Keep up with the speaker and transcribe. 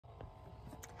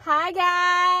Hi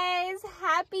guys,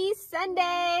 happy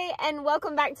Sunday and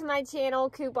welcome back to my channel,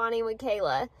 Couponing with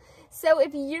Kayla. So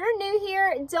if you're new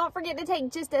here, don't forget to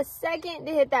take just a second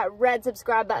to hit that red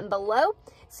subscribe button below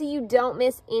so you don't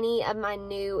miss any of my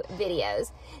new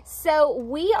videos. So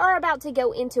we are about to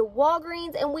go into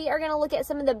Walgreens and we are going to look at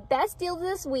some of the best deals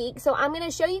this week. So I'm going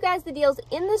to show you guys the deals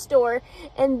in the store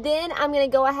and then I'm going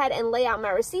to go ahead and lay out my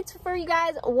receipts for you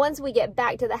guys once we get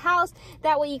back to the house.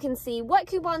 That way you can see what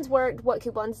coupons worked, what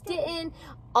coupons didn't,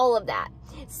 all of that.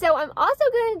 So I'm also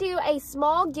going to do a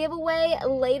small giveaway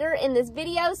later in this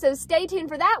video, so stay tuned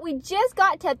for that. We just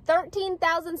got to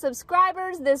 13,000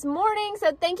 subscribers this morning,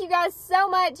 so thank you guys so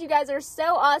much. You guys are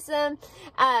so awesome.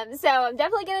 So I'm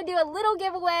definitely going to do a little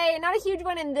giveaway, not a huge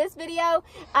one in this video,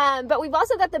 but we've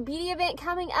also got the beauty event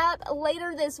coming up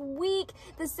later this week,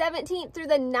 the 17th through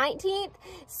the 19th,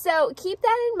 so keep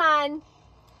that in mind,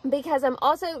 because I'm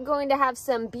also going to have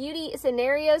some beauty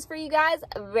scenarios for you guys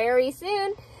very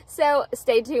soon. So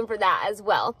stay tuned for that as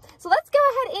well. So let's go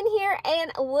ahead in here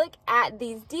and look at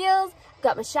these deals.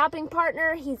 Got my shopping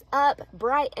partner. He's up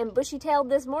bright and bushy-tailed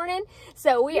this morning.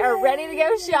 So we are ready to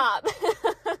go shop.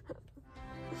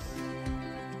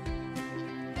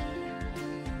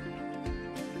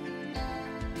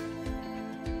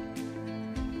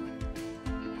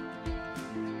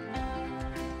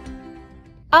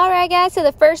 Alright guys, so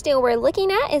the first deal we're looking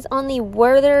at is on the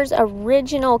Werther's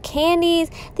Original Candies.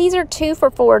 These are 2 for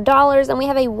 $4 and we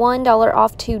have a $1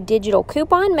 off 2 digital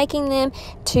coupon, making them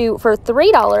 2 for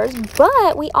 $3.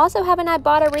 But we also have an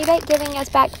Ibotta rebate giving us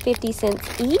back 50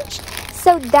 cents each.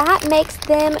 So that makes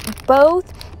them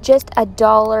both just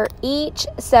 $1 each.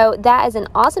 So that is an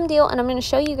awesome deal, and I'm going to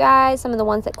show you guys some of the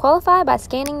ones that qualify by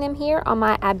scanning them here on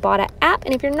my Ibotta app.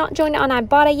 And if you're not joined on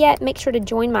Ibotta yet, make sure to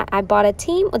join my Ibotta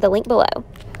team with the link below.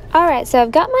 Alright, so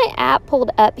I've got my app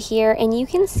pulled up here and you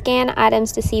can scan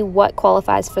items to see what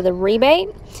qualifies for the rebate.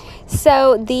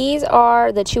 So these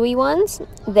are the chewy ones,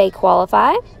 they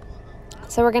qualify.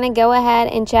 So we're going to go ahead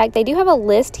and check. They do have a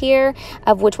list here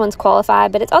of which ones qualify,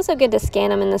 but it's also good to scan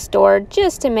them in the store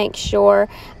just to make sure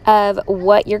of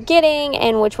what you're getting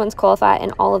and which ones qualify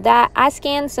and all of that. I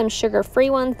scanned some sugar-free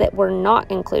ones that were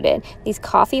not included. These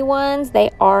coffee ones,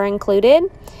 they are included.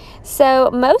 So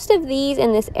most of these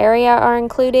in this area are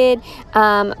included,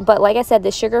 but like I said, the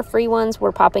sugar-free ones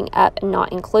were popping up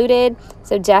not included.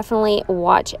 So definitely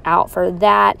watch out for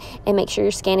that and make sure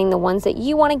you're scanning the ones that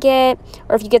you want to get,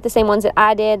 or if you get the same ones that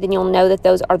I did, then you'll know that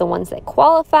those are the ones that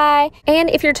qualify. And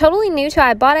if you're totally new to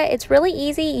Ibotta, it's really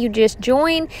easy. You just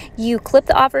join, you clip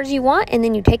the offers you want, and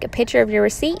then you take a picture of your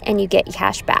receipt and you get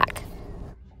cash back.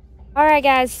 Alright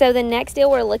guys, so the next deal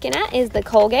we're looking at is the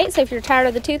Colgate. So if you're tired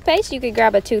of the toothpaste, you could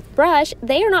grab a toothbrush.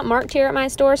 They are not marked here at my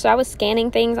store, so I was scanning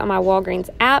things on my Walgreens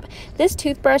app. This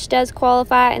toothbrush does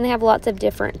qualify, and they have lots of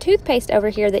different toothpaste over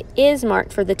here that is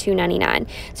marked for the $2.99.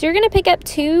 So you're going to pick up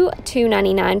 2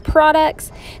 $2.99 products.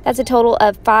 That's a total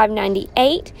of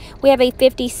 $5.98. We have a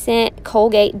 50-cent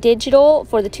Colgate digital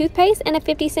for the toothpaste and a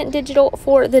 50-cent digital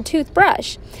for the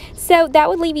toothbrush. So that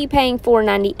would leave you paying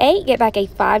 $4.98, get back a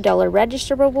 $5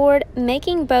 register reward,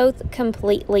 making both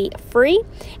completely free.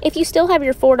 If you still have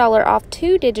your $4 off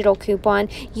 2 digital coupon,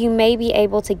 you may be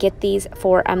able to get these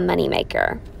for a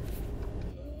moneymaker.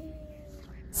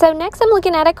 So next I'm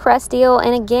looking at a Crest deal,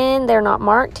 and again, they're not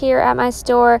marked here at my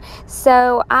store.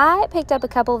 So I picked up a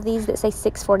couple of these that say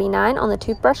 $6.49 on the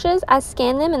toothbrushes. I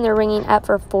scanned them and they're ringing up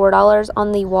for $4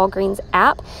 on the Walgreens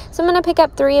app. So I'm going to pick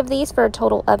up 3 of these for a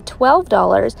total of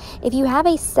 $12. If you have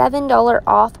a $7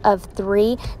 off of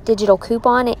 3 digital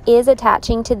coupon, it is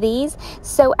attaching to these.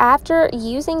 So after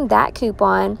using that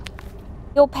coupon,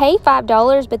 you'll pay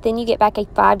 $5, but then you get back a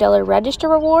 $5 register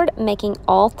reward, making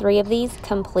all 3 of these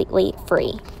completely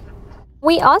free.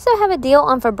 We also have a deal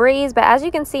on Febreze, but as you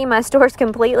can see, my store's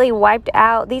completely wiped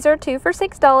out. These are 2 for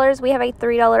 $6. We have a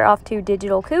 $3 off 2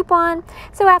 digital coupon.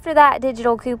 So after that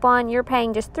digital coupon, you're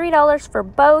paying just $3 for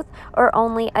both, or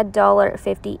only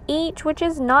 $1.50 each, which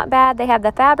is not bad. They have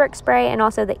the fabric spray and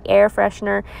also the air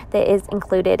freshener that is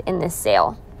included in this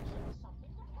sale.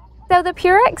 So the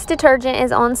Purex detergent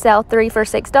is on sale 3 for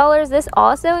 $6. This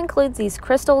also includes these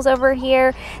crystals over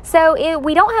here. So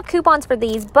we don't have coupons for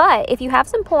these, but if you have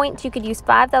some points, you could use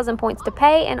 5,000 points to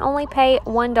pay and only pay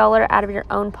 $1 out of your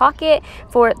own pocket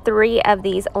for 3 of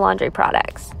these laundry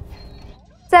products.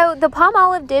 So the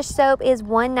Palmolive dish soap is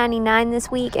 $1.99 this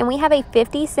week, and we have a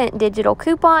 50-cent digital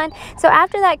coupon. So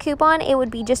after that coupon, it would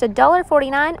be just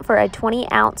 $1.49 for a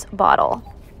 20-ounce bottle.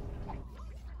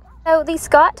 So the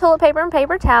Scott toilet paper and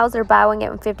paper towels are buy one get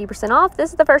one 50% off.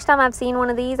 This is the first time I've seen one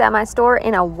of these at my store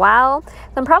in a while, so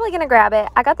I'm probably going to grab it.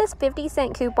 I got this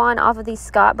 50-cent coupon off of the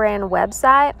Scott brand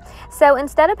website. So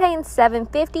instead of paying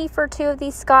 $7.50 for 2 of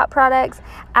these Scott products,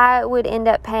 I would end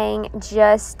up paying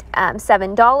just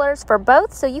 $7 for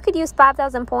both. So you could use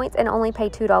 5,000 points and only pay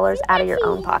 $2 out of your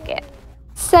own pocket.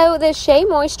 So the Shea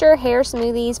Moisture hair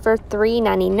smoothies for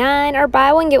 $3.99 are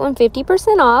buy one get one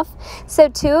 50% off. So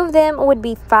 2 of them would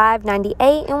be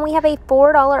 $5.98, and we have a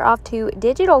 $4 off 2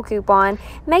 digital coupon,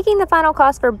 making the final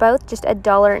cost for both just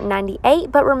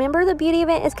 $1.98. But remember, the beauty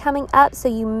event is coming up, so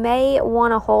you may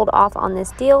want to hold off on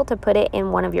this deal to put it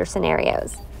in one of your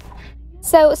scenarios.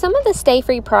 So some of the Stay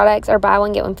Free products are buy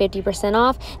one get one 50%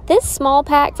 off. This small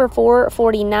pack for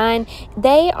 $4.49,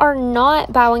 they are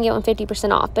not buy one get one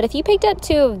 50% off. But if you picked up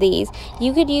 2 of these,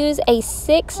 you could use a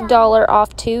 $6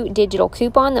 off 2 digital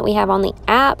coupon that we have on the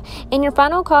app, and your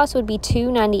final cost would be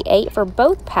 $2.98 for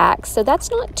both packs. So that's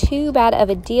not too bad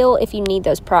of a deal if you need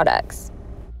those products.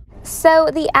 So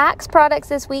the Axe products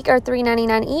this week are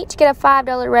 $3.99 each. Get a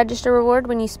 $5 register reward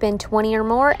when you spend $20 or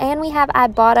more, and we have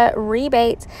Ibotta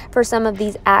rebates for some of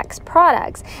these Axe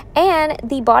products. And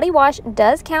the body wash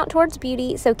does count towards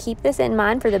beauty, so keep this in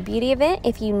mind for the beauty event.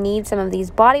 If you need some of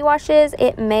these body washes,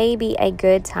 it may be a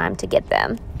good time to get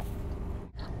them.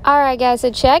 Alright guys,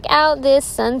 so check out this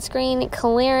sunscreen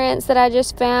clearance that I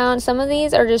just found. Some of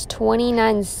these are just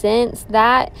 29 cents.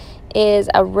 That is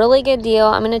a really good deal.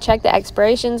 I'm going to check the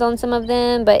expirations on some of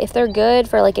them, but if they're good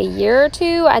for like a year or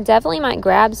 2, I definitely might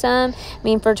grab some. I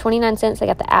mean, for 29 cents, they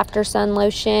got the After Sun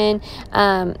lotion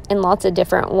and lots of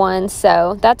different ones,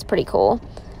 so that's pretty cool.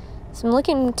 So I'm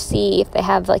looking to see if they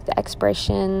have like the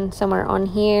expiration somewhere on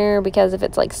here, because if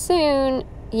it's like soon,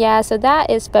 yeah, so that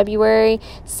is February,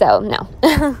 so no.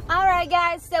 All right,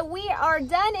 guys, so we are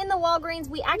done in the Walgreens.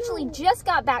 We actually just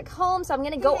got back home, so I'm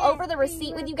going to go over the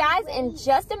receipt with you guys in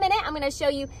just a minute. I'm going to show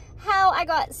you how I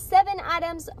got 7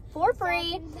 items for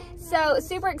free. So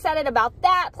super excited about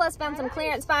that, plus found some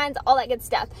clearance finds, all that good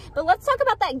stuff. But let's talk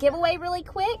about that giveaway really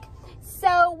quick.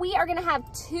 So we are going to have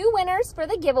 2 winners for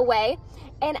the giveaway,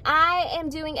 and I am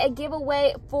doing a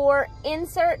giveaway for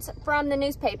inserts from the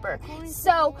newspaper.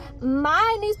 So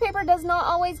my newspaper does not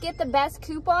always get the best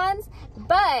coupons,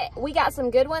 but we got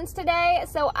some good ones today,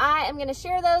 so I am going to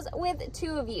share those with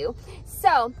 2 of you.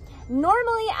 So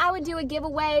normally I would do a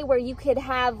giveaway where you could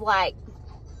have like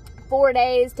 4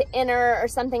 days to enter or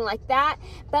something like that,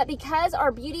 but because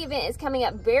our beauty event is coming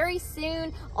up very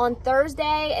soon on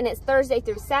Thursday, and it's Thursday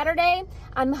through Saturday,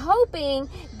 I'm hoping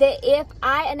that if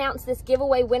I announce this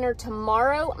giveaway winner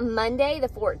tomorrow, Monday the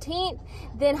 14th,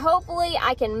 then hopefully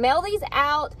I can mail these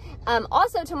out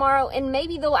also tomorrow, and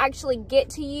maybe they'll actually get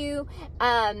to you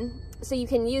so you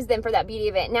can use them for that beauty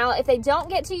event. Now, if they don't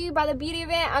get to you by the beauty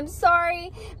event, I'm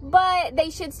sorry, but they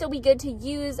should still be good to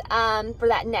use for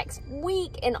that next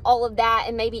week and all of that,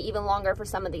 and maybe even longer for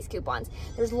some of these coupons.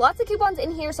 There's lots of coupons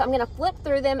in here, so I'm gonna flip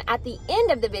through them at the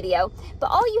end of the video, but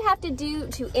all you have to do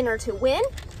to enter to win,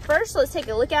 first let's take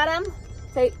a look at them.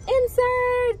 Say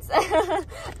inserts.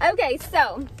 Okay,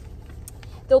 so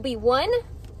there'll be 1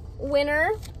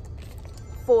 winner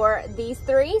for these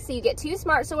 3, so you get 2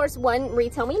 Smart Source, 1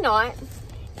 Retail Me Not,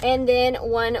 and then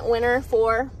 1 winner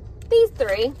for these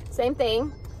 3, same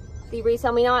thing, the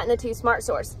Retail Me Not and the 2 Smart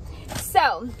Source.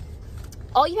 So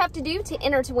all you have to do to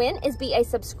enter to win is be a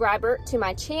subscriber to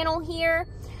my channel here.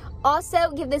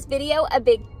 Also, give this video a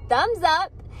big thumbs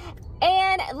up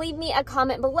and leave me a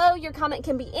comment below. Your comment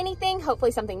can be anything, hopefully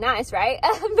something nice, right?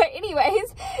 But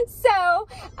anyways, so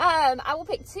I will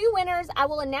pick 2 winners. I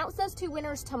will announce those 2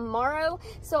 winners tomorrow.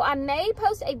 So I may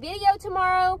post a video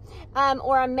tomorrow,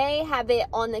 or I may have it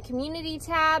on the community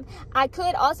tab. I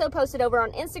could also post it over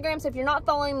on Instagram. So if you're not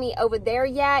following me over there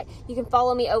yet, you can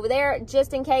follow me over there,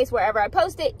 just in case wherever I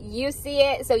post it, you see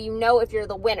it, so you know if you're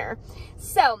the winner.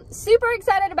 So super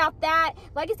excited about that.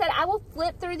 Like I said, I will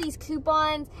flip through these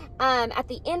coupons at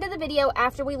the end of the video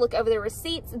after we look over the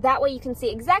receipts. That way you can see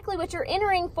exactly what you're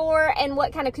entering for and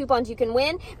what kind of coupons you can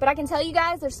win. But I can tell you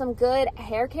guys, there's some good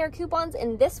hair care coupons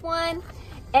in this one.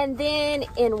 And then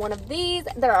in one of these,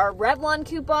 there are Revlon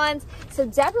coupons. So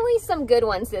definitely some good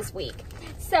ones this week.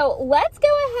 So let's go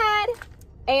ahead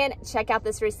and check out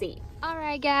this receipt. All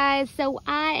right, guys, so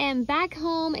I am back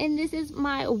home, and this is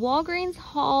my Walgreens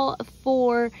haul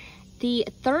for the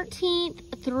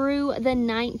 13th through the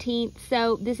 19th.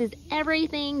 So this is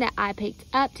everything that I picked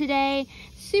up today.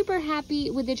 Super happy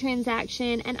with the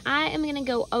transaction, and I am going to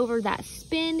go over that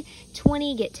spend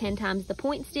 20, get 10 times the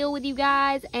points deal with you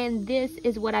guys, and this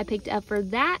is what I picked up for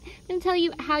that. I'm going to tell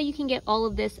you how you can get all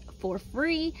of this for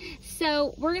free.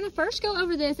 So we're gonna first go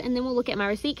over this and then we'll look at my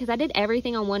receipt, because I did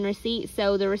everything on one receipt,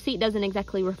 so the receipt doesn't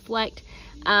exactly reflect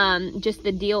just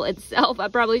the deal itself. I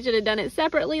probably should have done it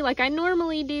separately like I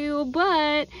normally do,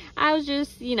 but I was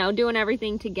just, you know, doing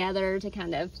everything together to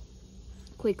kind of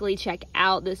quickly check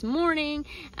out this morning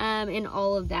and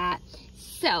all of that.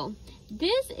 So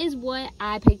this is what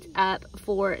I picked up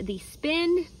for the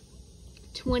spend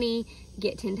 20,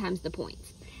 get 10 times the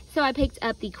points. So I picked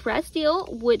up the Crest deal,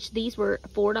 which these were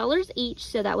 $4 each,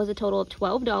 so that was a total of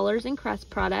 $12 in Crest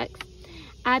products.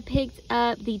 I picked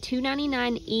up the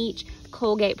 $2.99 each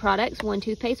Colgate products, 1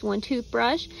 toothpaste, 1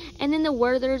 toothbrush, and then the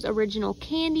Werther's Original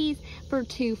Candies for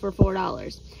 2 for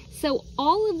 $4. So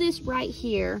all of this right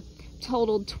here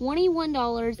totaled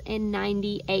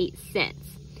 $21.98.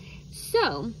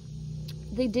 So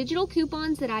the digital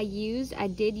coupons that I used, I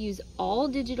did use all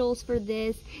digitals for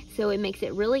this, so it makes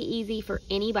it really easy for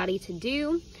anybody to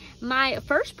do. My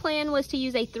first plan was to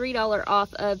use a $3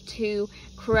 off of 2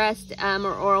 Crest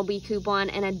or Oral-B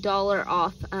coupon and a $1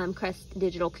 off Crest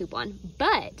digital coupon,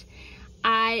 but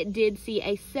I did see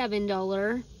a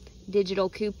 $7 digital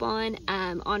coupon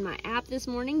on my app this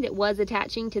morning that was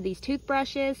attaching to these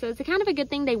toothbrushes. So it's a kind of a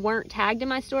good thing they weren't tagged in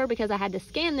my store, because I had to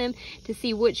scan them to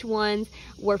see which ones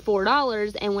were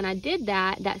 $4, and when I did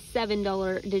that, that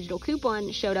 $7 digital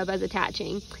coupon showed up as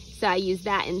attaching, so I used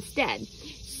that instead.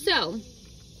 So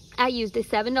I used a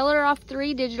 $7 off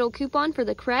 3 digital coupon for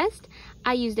the Crest.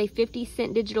 I used a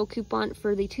 50-cent digital coupon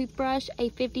for the toothbrush,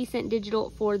 a 50-cent digital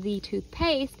for the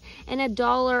toothpaste, and a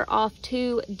 $1 off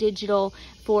 2 digital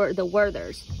for the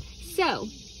Werther's. So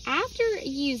after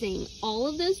using all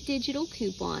of those digital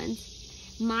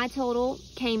coupons, my total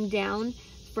came down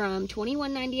from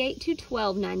 $21.98 to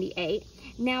 $12.98.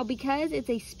 Now, because it's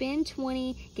a spend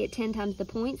 20, get 10 times the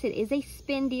points, it is a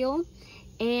spend deal,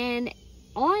 and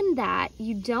on that,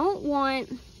 you don't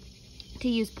want to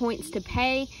use points to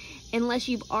pay unless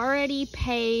you've already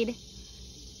paid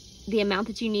the amount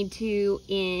that you need to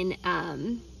in,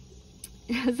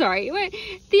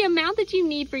 the amount that you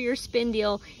need for your spend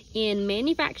deal in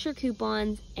manufacturer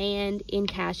coupons and in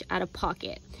cash out of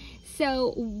pocket.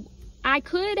 So I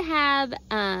could have,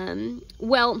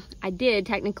 well, I did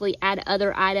technically add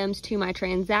other items to my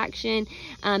transaction.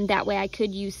 That way I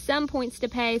could use some points to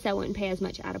pay, so I wouldn't pay as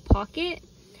much out of pocket.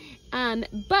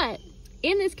 But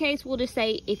in this case, we'll just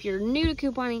say if you're new to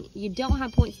couponing, you don't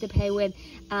have points to pay with,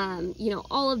 you know,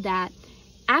 all of that.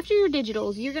 After your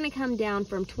digitals, you're going to come down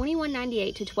from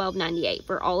 $21.98 to $12.98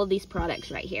 for all of these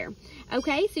products right here.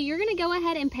 Okay, so you're going to go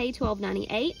ahead and pay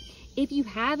 $12.98. If you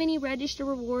have any register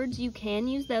rewards, you can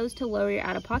use those to lower your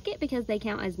out-of-pocket because they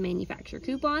count as manufacturer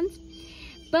coupons.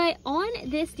 But on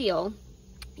this deal,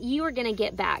 you are going to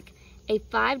get back a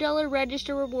 $5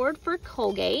 register reward for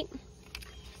Colgate,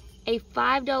 a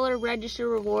 $5 register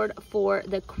reward for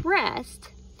the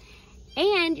Crest,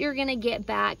 and you're going to get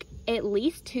back at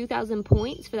least 2,000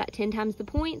 points for that 10 times the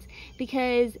points,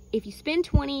 because if you spend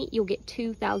 20, you'll get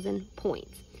 2,000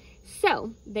 points.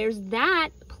 So there's that,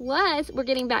 plus we're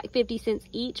getting back 50 cents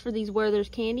each for these Werther's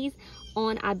candies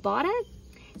on Ibotta.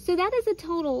 So that is a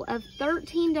total of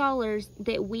 $13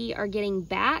 that we are getting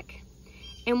back,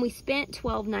 and we spent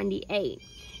 $12.98.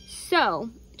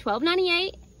 So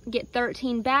 $12.98, get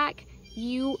 13 back.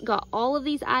 You got all of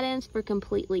these items for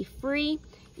completely free.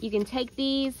 You can take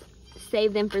these,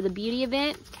 save them for the beauty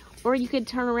event, or you could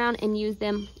turn around and use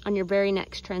them on your very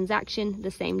next transaction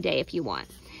the same day if you want.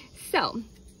 So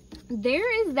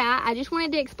there is that. I just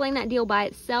wanted to explain that deal by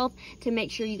itself to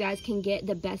make sure you guys can get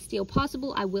the best deal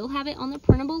possible. I will have it on the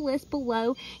printable list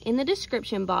below in the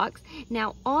description box.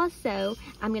 Now also,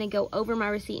 I'm going to go over my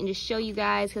receipt and just show you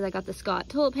guys, because I got the Scott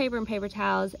toilet paper and paper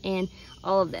towels and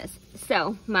all of this.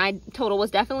 So my total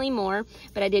was definitely more,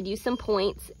 but I did use some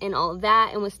points and all of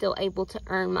that and was still able to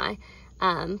earn my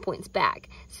points back.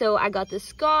 So I got the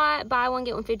Scott buy one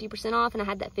get one 50% off, and I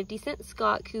had that 50-cent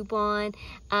Scott coupon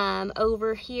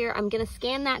over here. I'm gonna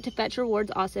scan that to Fetch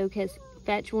Rewards also, because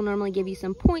Fetch will normally give you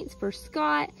some points for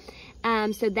Scott.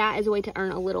 So that is a way to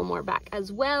earn a little more back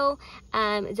as well.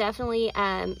 Definitely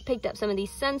picked up some of these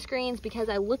sunscreens because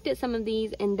I looked at some of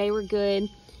these and they were good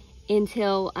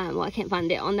until, well, I can't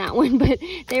find it on that one, but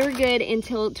they were good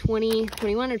until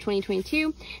 2021 or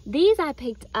 2022. These I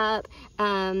picked up,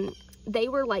 they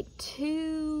were like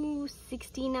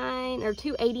 $2.69 or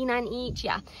 $2.89 each.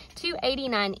 Yeah,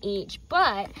 $2.89 each.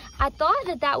 But I thought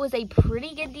that that was a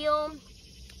pretty good deal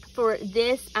for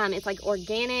this. It's like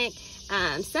organic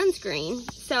sunscreen.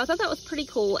 So I thought that was pretty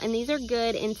cool. And these are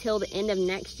good until the end of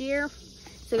next year.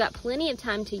 So got plenty of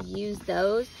time to use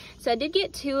those. So I did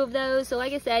get 2 of those. So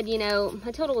like I said, you know,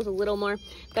 my total was a little more,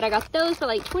 but I got those for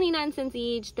like 29 cents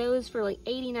each, those for like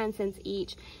 89 cents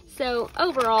each. So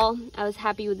overall, I was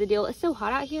happy with the deal. It's so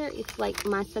hot out here. It's like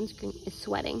my sunscreen is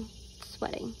sweating.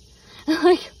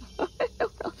 Like, and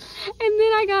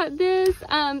then I got this.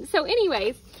 So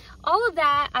anyways, all of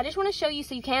that, I just want to show you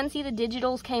so you can see the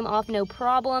digitals came off no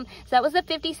problem. So that was the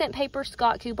 50-cent paper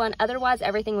Scott coupon. Otherwise,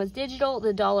 everything was digital.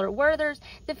 The $1 Werther's,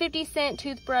 the 50-cent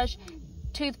toothbrush,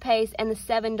 toothpaste, and the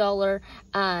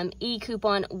 $7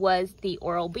 e-coupon was the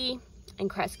Oral-B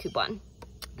and Crest coupon.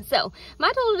 So my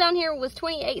total down here was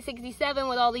 $28.67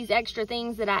 with all these extra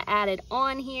things that I added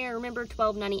on here. Remember,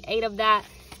 $12.98 of that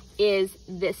is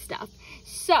this stuff.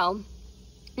 So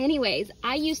anyways,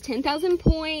 I used 10,000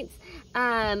 points.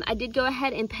 I did go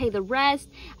ahead and pay the rest.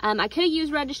 I could have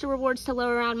used register rewards to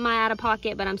lower around my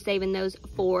out-of-pocket, but I'm saving those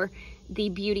for the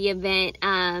beauty event.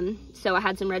 So I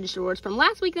had some register rewards from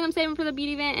last week that I'm saving for the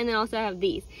beauty event, and then also I have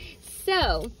these.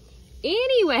 So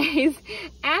anyways,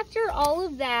 after all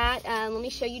of that, let me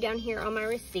show you down here on my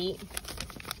receipt.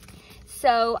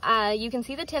 So you can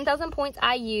see the 10,000 points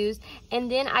I used,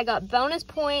 and then I got bonus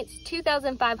points,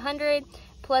 2,500,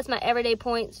 plus my everyday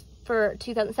points for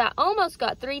 2,000. So I almost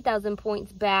got 3,000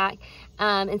 points back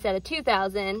instead of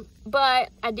 2,000, but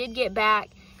I did get back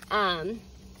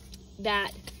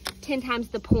that 10 times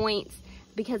the points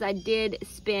because I did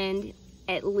spend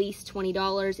at least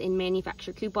 $20 in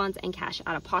manufacturer coupons and cash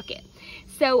out of pocket.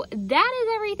 So that is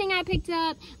everything I picked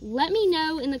up. Let me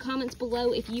know in the comments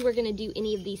below if you are going to do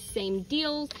any of these same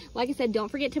deals. Like I said, don't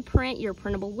forget to print your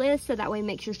printable list so that way it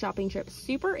makes your shopping trip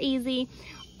super easy.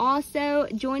 Also,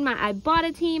 join my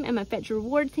Ibotta team and my Fetch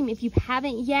Rewards team if you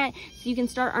haven't yet, so you can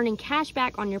start earning cash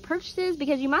back on your purchases,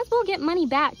 because you might as well get money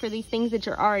back for these things that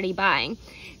you're already buying.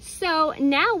 So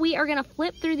now we are going to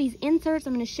flip through these inserts.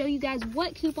 I'm going to show you guys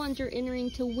what coupons you're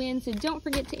entering to win. So don't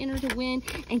forget to enter to win,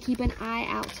 and keep an eye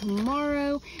out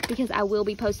tomorrow because I will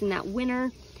be posting that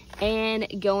winner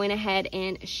and going ahead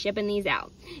and shipping these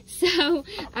out. So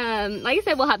like I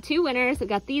said, we'll have 2 winners. We've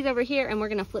got these over here, and we're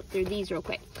going to flip through these real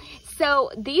quick.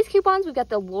 So these coupons, we've got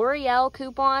the L'Oreal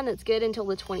coupon that's good until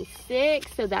the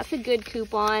 26th. So that's a good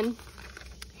coupon.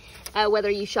 Whether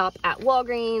you shop at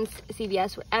Walgreens,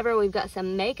 CVS, wherever. We've got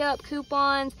some makeup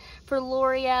coupons for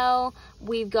L'Oreal.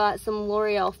 We've got some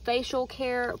L'Oreal facial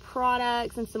care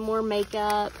products and some more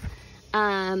makeup,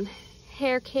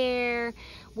 hair care.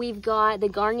 We've got the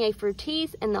Garnier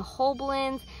Fructis and the Whole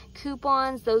Blends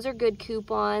coupons. Those are good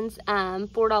coupons.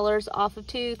 $4 off of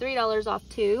 2, $3 off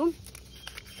 2.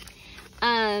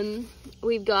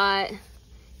 We've got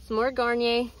some more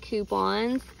Garnier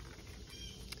coupons.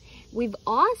 We've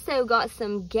also got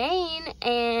some Gain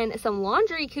and some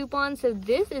laundry coupons. So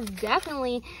this is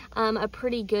definitely a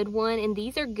pretty good one. And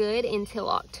these are good until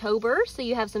October. So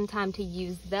you have some time to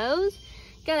use those.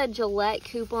 Got a Gillette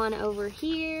coupon over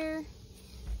here.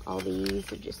 All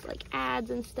these are just like ads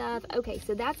and stuff. Okay,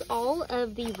 so that's all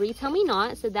of the Retail Me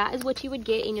Not. So that is what you would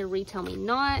get in your Retail Me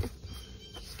Not.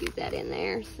 Scoot that in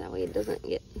there so that way it doesn't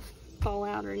fall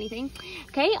out or anything.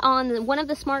 Okay, on one of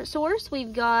the Smart Source,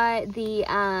 we've got the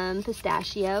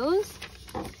pistachios.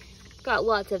 Got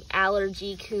lots of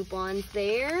allergy coupons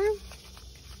there.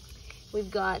 We've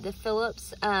got the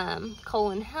Phillips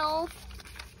Colon Health.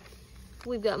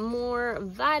 We've got more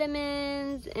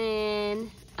vitamins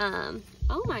and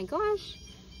oh my gosh,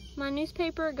 my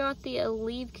newspaper got the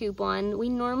Aleve coupon. We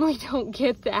normally don't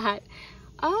get that.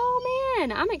 Oh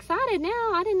man, I'm excited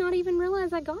now. I did not even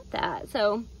realize I got that.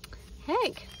 So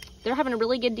heck, they're having a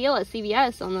really good deal at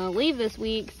CVS on the Aleve this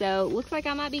week. So it looks like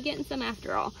I might be getting some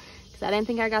after all, because I didn't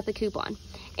think I got the coupon.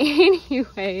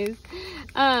 Anyways,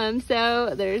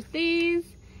 so there's these.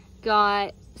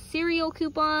 Got cereal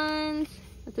coupons.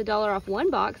 That's $1 off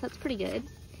 1 box. That's pretty good.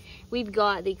 We've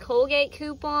got the Colgate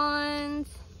coupons,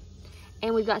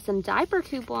 and we've got some diaper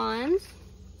coupons.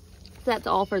 So that's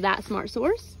all for that Smart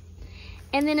Source.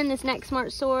 And then in this next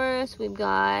Smart Source, we've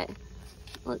got,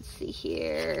 let's see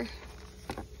here,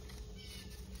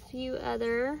 a few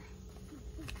other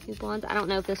coupons. I don't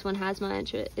know if this one has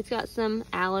much. It's got some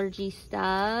allergy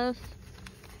stuff.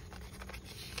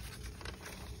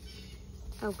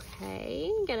 Okay,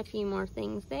 got a few more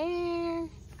things there.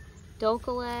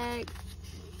 Dulcolax.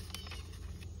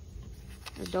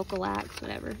 Or Dulcolax,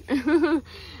 whatever.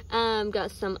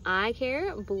 Got some eye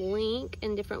care, Blink,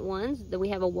 and different ones. We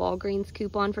have a Walgreens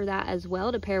coupon for that as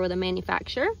well to pair with a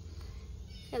manufacturer.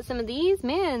 Got some of these.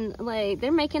 Man, like,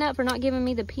 they're making up for not giving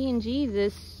me the P&G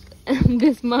this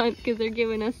this month, because they're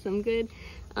giving us some good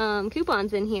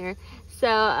coupons in here.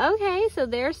 So, okay, so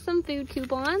there's some food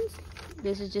coupons.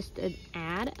 This is just an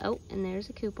ad. Oh, and there's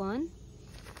a coupon.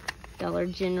 Dollar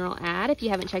General ad. If you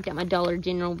haven't checked out my Dollar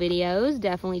General videos,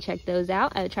 definitely check those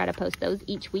out. I try to post those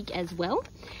each week as well.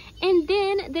 And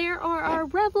then there are our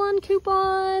Revlon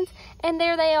coupons, and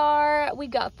there they are. We've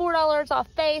got $4 off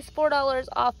face, $4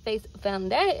 off face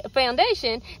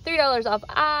foundation, $3 off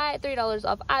eye, $3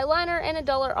 off eyeliner, and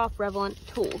 $1 off Revlon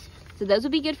tools. So those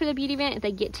would be good for the beauty event if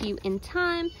they get to you in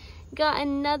time. Got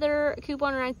another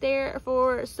coupon right there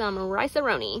for some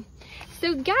rice-a-roni.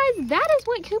 So guys, that is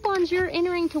what coupons you're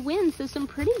entering to win. So some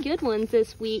pretty good ones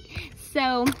this week.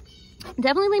 So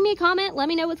definitely leave me a comment. Let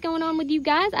me know what's going on with you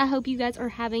guys. I hope you guys are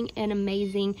having an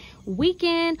amazing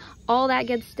weekend, all that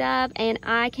good stuff. And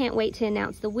I can't wait to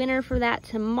announce the winner for that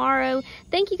tomorrow.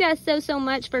 Thank you guys so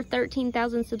much for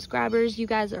 13,000 subscribers. You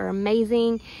guys are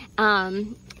amazing.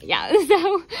 Yeah,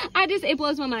 so it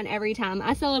blows my mind every time.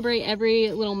 I celebrate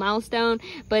every little milestone,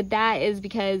 but that is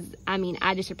because, I mean,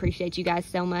 I just appreciate you guys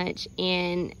so much.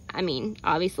 And I mean,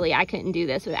 obviously I couldn't do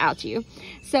this without you.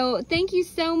 So thank you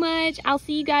so much. I'll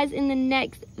see you guys in the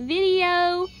next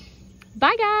video.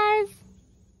 Bye guys.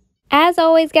 As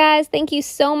always, guys, thank you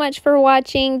so much for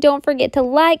watching. Don't forget to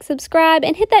like, subscribe,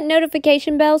 and hit that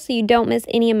notification bell so you don't miss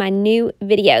any of my new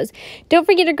videos. Don't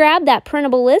forget to grab that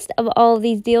printable list of all of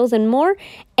these deals and more,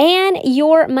 and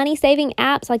your money-saving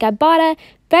apps like Ibotta,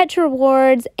 Fetch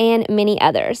Rewards, and many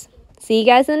others. See you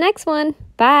guys in the next one.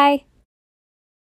 Bye.